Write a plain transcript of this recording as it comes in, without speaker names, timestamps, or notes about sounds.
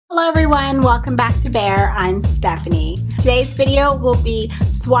Hello everyone, welcome back to Bare. I'm Stephanie. Today's video will be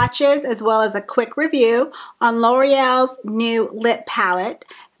swatches as well as a quick review on L'Oreal's new lip palette.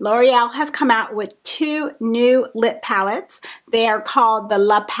 L'Oreal has come out with two new lip palettes. They are called the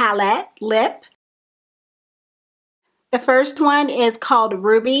La Palette Lip. The first one is called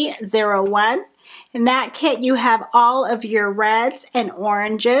Ruby 01. In that kit you have all of your reds and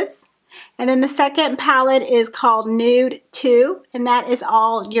oranges. And then the second palette is called Nude 2, and that is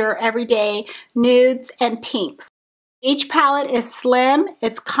all your everyday nudes and pinks. Each palette is slim,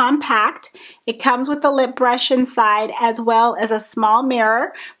 it's compact, it comes with a lip brush inside as well as a small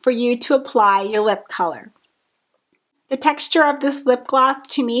mirror for you to apply your lip color. The texture of this lip gloss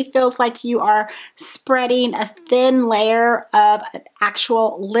to me feels like you are spreading a thin layer of an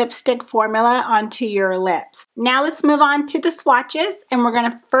actual lipstick formula onto your lips. Now let's move on to the swatches, and we're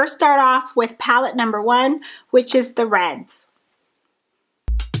going to first start off with palette number 1, which is the reds.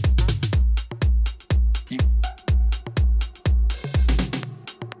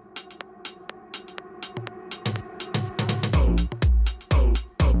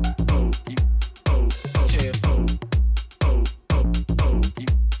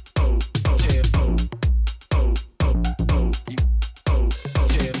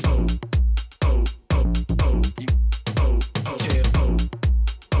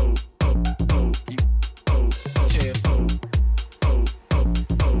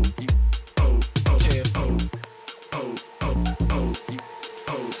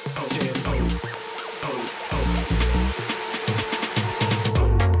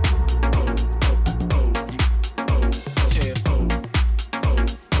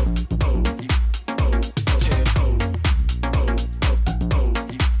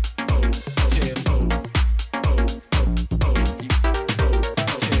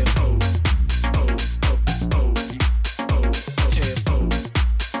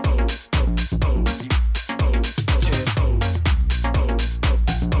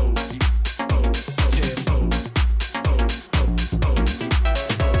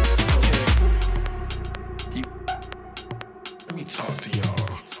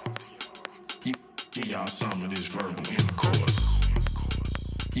 Some of this verbal intercourse.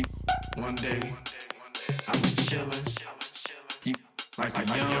 One day, I was chillin', like a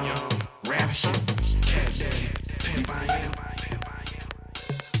young, ravishing cat daddy, pimp I am.